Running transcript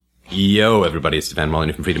Yo, everybody, it's Stefan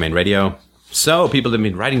Molyneux from Freedomain Radio. So, people have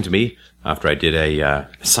been writing to me after I did a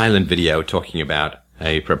silent video talking about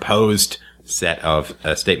a proposed set of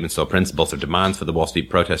statements or principles or demands for the Wall Street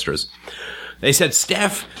protesters. They said,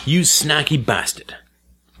 Steph, you snarky bastard.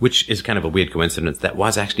 Which is kind of a weird coincidence. That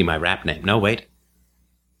was actually my rap name. No, wait.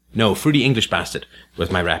 No, Fruity English Bastard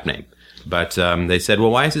was my rap name. But they said,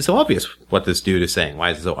 well, why is it so obvious what this dude is saying?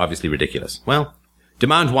 Why is it so obviously ridiculous? Well,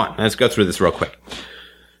 demand one. Let's go through this real quick.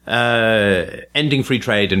 Ending free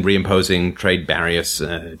trade and reimposing trade barriers,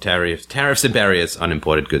 tariffs and barriers on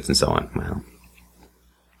imported goods and so on. Well,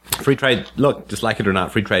 free trade, look, just like it or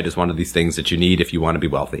not, free trade is one of these things that you need if you want to be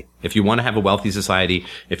wealthy. If you want to have a wealthy society,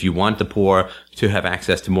 if you want the poor to have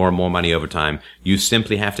access to more and more money over time, you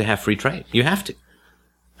simply have to have free trade. You have to.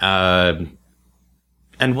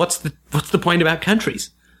 And what's the point about countries?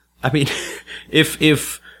 I mean,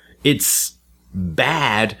 if it's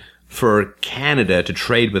bad for Canada to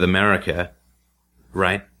trade with America,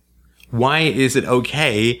 right? Why is it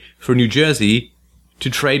okay for New Jersey to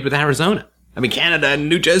trade with Arizona? I mean, Canada and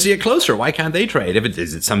New Jersey are closer. Why can't they trade?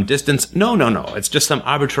 Is it some distance? No. It's just some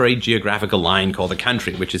arbitrary geographical line called a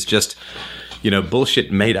country, which is just,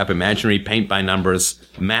 bullshit made up imaginary paint by numbers,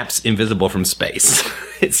 maps invisible from space.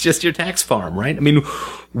 It's just your tax farm, right? I mean,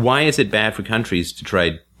 why is it bad for countries to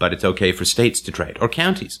trade, but it's okay for states to trade or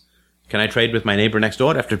counties? Can I trade with my neighbor next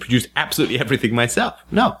door? I have to produce absolutely everything myself.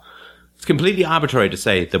 No. It's completely arbitrary to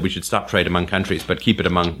say that we should stop trade among countries, but keep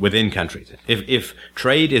it within countries. If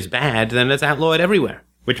trade is bad, then let's outlaw it everywhere,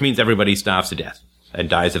 which means everybody starves to death and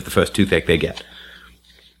dies of the first toothache they get.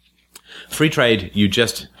 Free trade,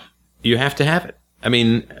 you have to have it. I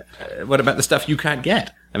mean, what about the stuff you can't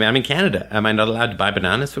get? I mean, I'm in Canada. Am I not allowed to buy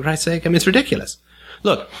bananas, for Christ's sake? I mean, it's ridiculous.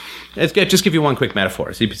 Look, just give you one quick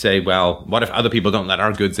metaphor. So you say, well, what if other people don't let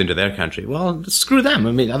our goods into their country? Well, screw them.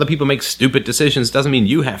 I mean, other people make stupid decisions. Doesn't mean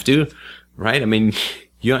you have to, right? I mean,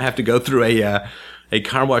 you don't have to go through a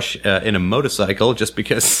car wash in a motorcycle just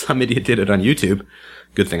because some idiot did it on YouTube.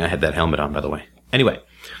 Good thing I had that helmet on, by the way. Anyway,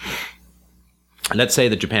 let's say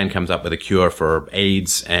that Japan comes up with a cure for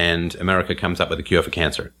AIDS and America comes up with a cure for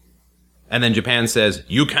cancer. And then Japan says,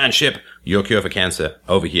 you can't ship your cure for cancer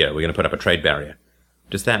over here. We're going to put up a trade barrier.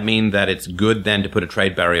 Does that mean that it's good then to put a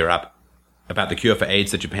trade barrier up about the cure for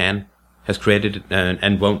AIDS that Japan has created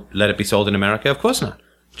and won't let it be sold in America? Of course not.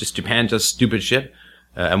 Just Japan does stupid shit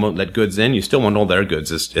and won't let goods in. You still want all their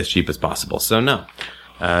goods as cheap as possible. So no,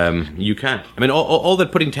 you can't. I mean, all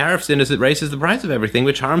that putting tariffs in is it raises the price of everything,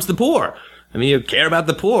 which harms the poor. I mean, you care about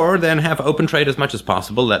the poor, then have open trade as much as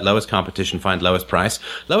possible. Let lowest competition find lowest price.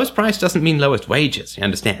 Lowest price doesn't mean lowest wages. You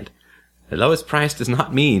understand? The lowest price does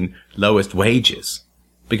not mean lowest wages.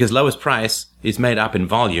 Because lowest price is made up in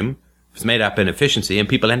volume, it's made up in efficiency, and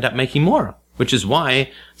people end up making more. Which is why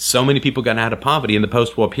so many people got out of poverty in the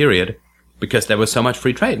post-war period, because there was so much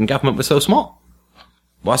free trade and government was so small.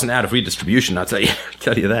 Wasn't out of redistribution, I'll tell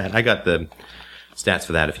you that. I got the stats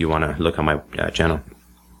for that if you want to look on my channel.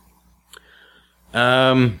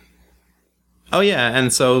 Oh yeah,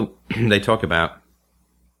 and so they talk about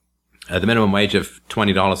the minimum wage of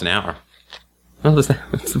 $20 an hour. Well,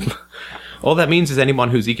 all that means is anyone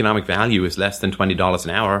whose economic value is less than $20 an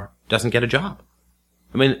hour doesn't get a job.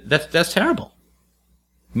 I mean, that's terrible.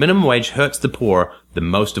 Minimum wage hurts the poor the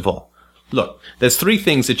most of all. Look, there's three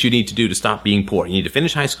things that you need to do to stop being poor. You need to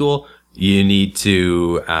finish high school, you need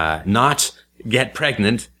to not get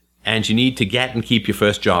pregnant, and you need to get and keep your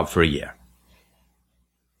first job for a year.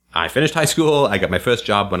 I finished high school. I got my first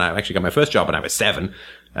job when I was 7,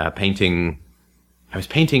 painting. I was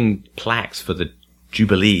painting plaques for the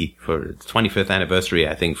Jubilee for its 25th anniversary,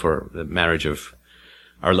 I think, for the marriage of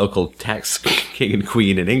our local tax king and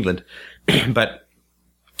queen in England. But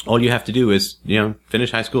all you have to do is,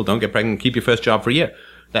 finish high school, don't get pregnant, keep your first job for a year.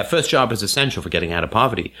 That first job is essential for getting out of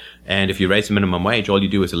poverty. And if you raise the minimum wage, all you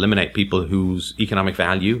do is eliminate people whose economic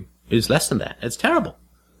value is less than that. It's terrible.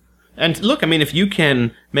 And look, I mean, if you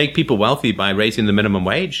can make people wealthy by raising the minimum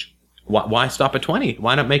wage, why stop at 20?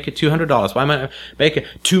 Why not make it $200? Why not make it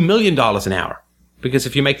 $2 million an hour? Because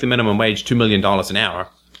if you make the minimum wage $2 million an hour,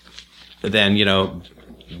 then,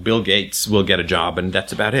 Bill Gates will get a job and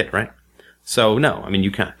that's about it, right? So, no, I mean,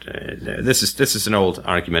 you can't. This is an old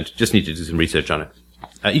argument. Just need to do some research on it.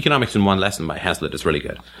 Economics in One Lesson by Hazlitt is really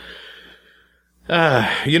good.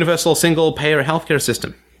 Universal single-payer healthcare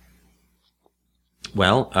system.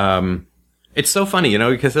 Well, it's so funny,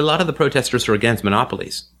 because a lot of the protesters are against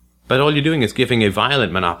monopolies. But all you're doing is giving a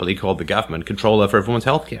violent monopoly called the government control over everyone's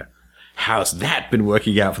healthcare. How's that been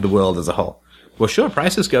working out for the world as a whole? Well, sure,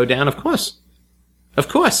 prices go down, of course. Of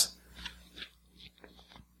course.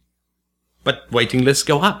 But waiting lists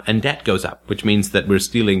go up and debt goes up, which means that we're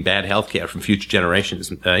stealing bad healthcare from future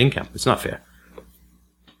generations' income. It's not fair.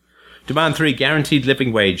 Demand 3, guaranteed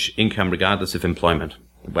living wage income regardless of employment.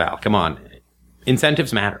 Well, come on.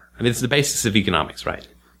 Incentives matter. I mean, it's the basics of economics, right?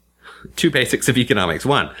 2 basics of economics.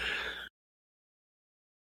 1,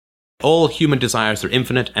 all human desires are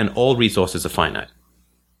infinite and all resources are finite.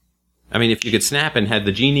 I mean, if you could snap and had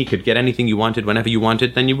the genie could get anything you wanted whenever you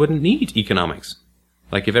wanted, then you wouldn't need economics.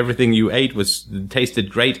 Like if everything you ate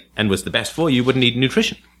tasted great and was the best for you, you wouldn't need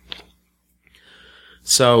nutrition.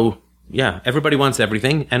 So, yeah, everybody wants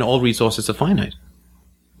everything and all resources are finite.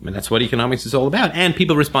 I mean, that's what economics is all about. And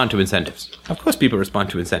people respond to incentives. Of course people respond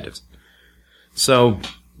to incentives. So,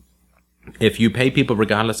 if you pay people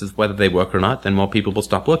regardless of whether they work or not, then more people will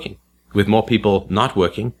stop working. With more people not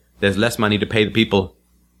working, there's less money to pay the people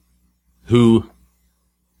who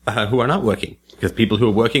are not working. Because people who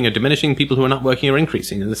are working are diminishing, people who are not working are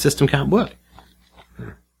increasing, and the system can't work.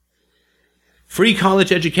 Free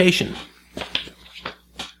college education.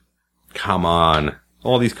 Come on.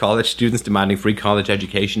 All these college students demanding free college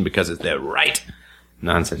education because it's their right.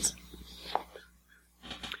 Nonsense.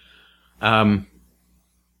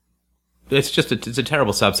 It's a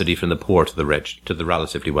terrible subsidy from the poor to the rich, to the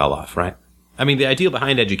relatively well-off, right? I mean, the ideal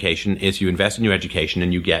behind education is you invest in your education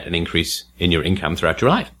and you get an increase in your income throughout your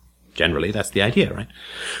life. Generally, that's the idea, right?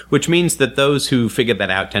 Which means that those who figure that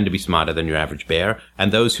out tend to be smarter than your average bear,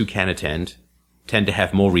 and those who can attend tend to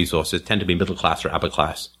have more resources, tend to be middle class or upper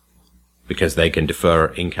class, because they can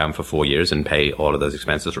defer income for 4 years and pay all of those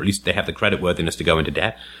expenses, or at least they have the credit worthiness to go into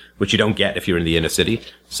debt, which you don't get if you're in the inner city.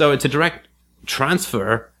 So it's a direct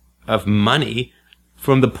transfer of money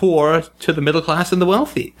from the poor to the middle class and the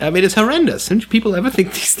wealthy. I mean, it's horrendous. Don't people ever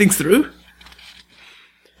think these things through?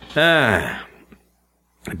 And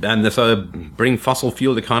so bring fossil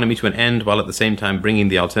fuel economy to an end while at the same time bringing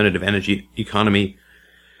the alternative energy economy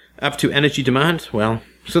up to energy demand. Well,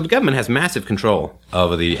 so the government has massive control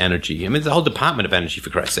over the energy. I mean, it's a whole department of energy,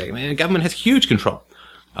 for Christ's sake. I mean, the government has huge control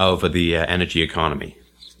over the energy economy.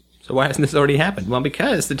 So why hasn't this already happened? Well,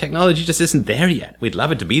 because the technology just isn't there yet. We'd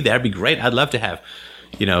love it to be there. It'd be great. I'd love to have,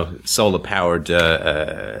 solar-powered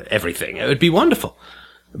everything. It would be wonderful.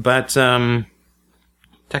 But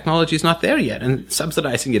technology is not there yet, and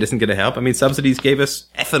subsidizing it isn't going to help. I mean, subsidies gave us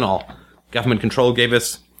ethanol. Government control gave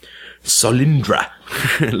us Solyndra.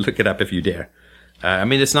 Look it up if you dare. I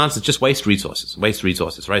mean, it's nonsense. Just waste resources,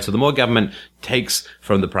 right? So the more government takes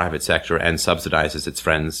from the private sector and subsidizes its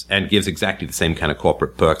friends and gives exactly the same kind of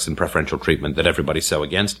corporate perks and preferential treatment that everybody's so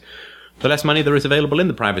against, the less money there is available in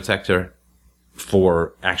the private sector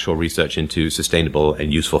for actual research into sustainable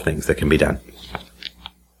and useful things that can be done.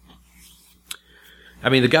 I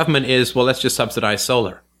mean, the government is, well, let's just subsidize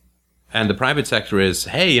solar. And the private sector is,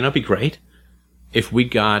 hey, it'd be great if we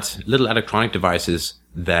got little electronic devices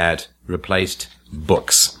that replaced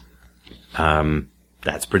books.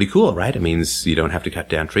 That's pretty cool, right? It means you don't have to cut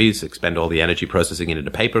down trees, expend all the energy processing it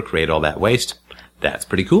into paper, create all that waste. That's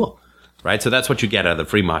pretty cool, right? So that's what you get out of the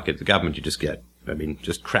free market. The government, you just get,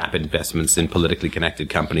 just crap investments in politically connected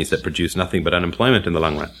companies that produce nothing but unemployment in the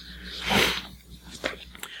long run.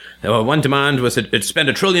 Well, one demand was it spend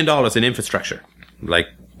 $1 trillion in infrastructure, like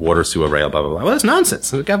water, sewer, rail, blah, blah, blah. Well, that's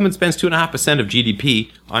nonsense. The government spends 2.5% of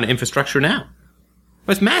GDP on infrastructure now.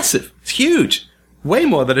 Well, it's massive. It's huge. Way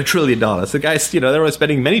more than $1 trillion. The guys, they're always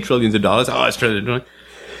spending many trillions of dollars. Oh, it's trillion.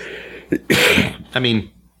 I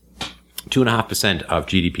mean, 2.5% of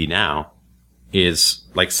GDP now is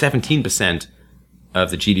like 17%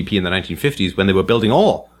 of the GDP in the 1950s when they were building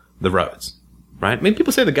all the roads. Right? I mean,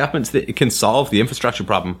 people say the government can solve the infrastructure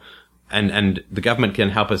problem and the government can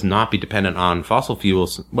help us not be dependent on fossil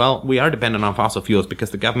fuels. Well, we are dependent on fossil fuels because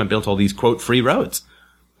the government built all these, quote, free roads.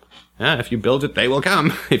 Yeah, if you build it, they will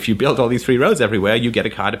come. If you build all these free roads everywhere, you get a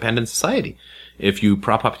car-dependent society. If you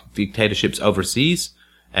prop up dictatorships overseas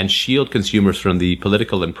and shield consumers from the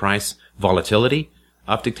political and price volatility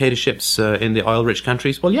of dictatorships in the oil-rich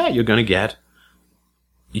countries, well, yeah, you're going to get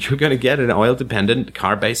an oil-dependent,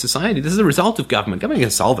 car-based society. This is a result of government. Government can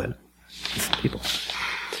solve it. People.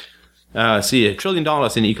 $1 trillion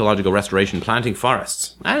in ecological restoration, planting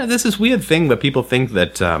forests. This is weird thing where people think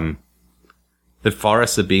that that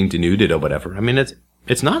forests are being denuded or whatever. I mean,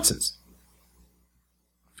 it's nonsense.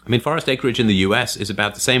 I mean, forest acreage in the U.S. is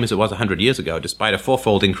about the same as it was 100 years ago, despite a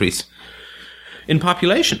 4-fold increase in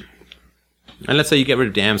population. And let's say you get rid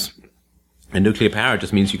of dams. And nuclear power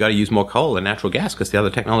just means you got to use more coal and natural gas because the other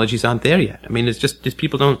technologies aren't there yet. I mean, it's just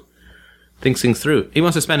people don't think things through. He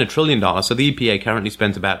wants to spend $1 trillion, so the EPA currently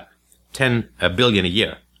spends about $10 billion a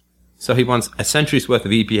year. So he wants a century's worth of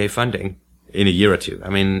EPA funding in a year or two. I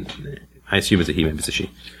mean, I assume it's a he, maybe it's a she.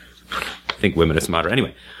 think women are smarter.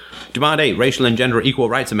 Anyway, Demand 8, Racial and Gender Equal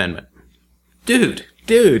Rights Amendment. Dude,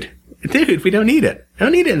 we don't need it. We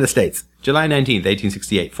don't need it in the States. July 19th,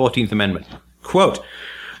 1868, 14th Amendment. Quote,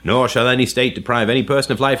 nor shall any state deprive any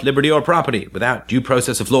person of life, liberty, or property without due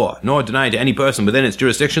process of law, nor deny to any person within its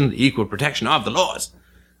jurisdiction the equal protection of the laws.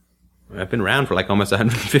 I've been around for like almost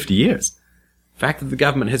 150 years. The fact that the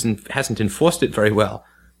government hasn't enforced it very well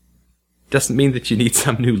doesn't mean that you need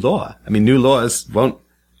some new law. I mean, new laws won't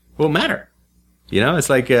matter. You know, it's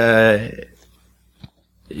like the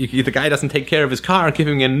guy doesn't take care of his car,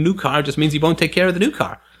 giving him a new car just means he won't take care of the new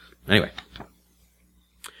car. Anyway.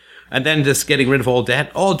 And then just getting rid of all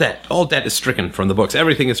debt. All debt is stricken from the books.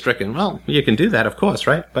 Everything is stricken. Well, you can do that, of course,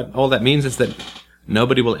 right? But all that means is that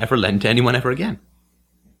nobody will ever lend to anyone ever again.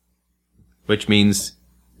 Which means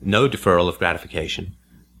no deferral of gratification.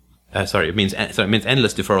 It means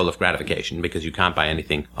endless deferral of gratification because you can't buy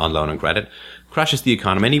anything on loan and credit. Crushes the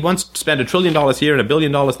economy. And he wants to spend $1 trillion here and $1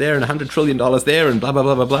 billion there and $100 trillion there and blah, blah,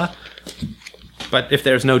 blah, blah, blah. But if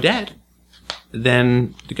there's no debt,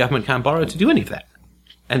 then the government can't borrow to do any of that.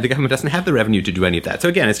 And the government doesn't have the revenue to do any of that. So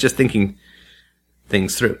again, it's just thinking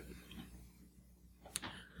things through.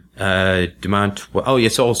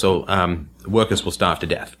 Workers will starve to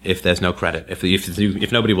death if there's no credit,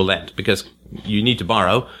 if nobody will lend, because you need to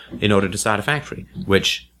borrow in order to start a factory,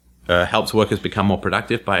 which helps workers become more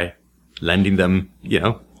productive by lending them,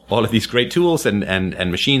 all of these great tools and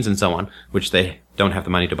machines and so on, which they don't have the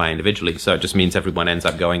money to buy individually. So it just means everyone ends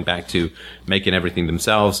up going back to making everything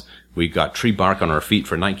themselves. We got tree bark on our feet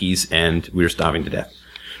for Nikes, and we're starving to death.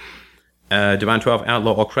 Demand 12,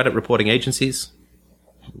 outlaw all credit reporting agencies.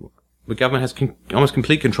 The government has almost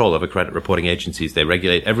complete control over credit reporting agencies. They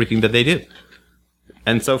regulate everything that they do.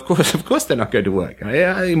 And so, of course they're not going to work.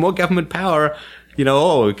 More government power.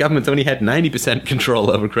 Government's only had 90% control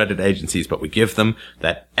over credit agencies, but we give them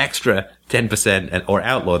that extra 10% or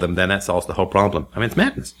outlaw them, then that solves the whole problem. I mean, it's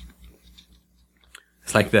madness.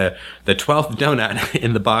 It's like the 12th donut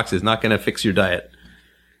in the box is not going to fix your diet.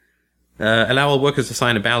 Allow all workers to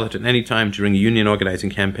sign a ballot at any time during a union organizing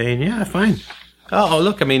campaign. Yeah, fine. Oh,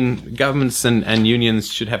 look, I mean, governments and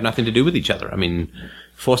unions should have nothing to do with each other. I mean,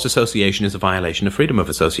 forced association is a violation of freedom of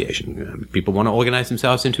association. People want to organize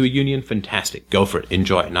themselves into a union? Fantastic. Go for it.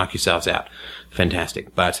 Enjoy it. Knock yourselves out.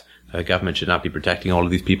 Fantastic. But a government should not be protecting all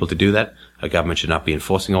of these people to do that. A government should not be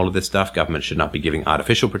enforcing all of this stuff. Government should not be giving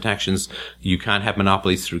artificial protections. You can't have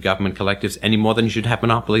monopolies through government collectives any more than you should have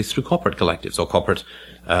monopolies through corporate collectives or corporate,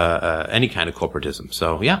 any kind of corporatism.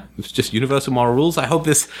 So yeah, it's just universal moral rules. I hope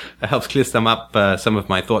this helps clear some of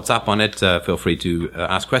my thoughts up on it. Feel free to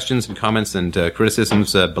ask questions and comments and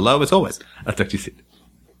criticisms below as always. I'll talk to you soon.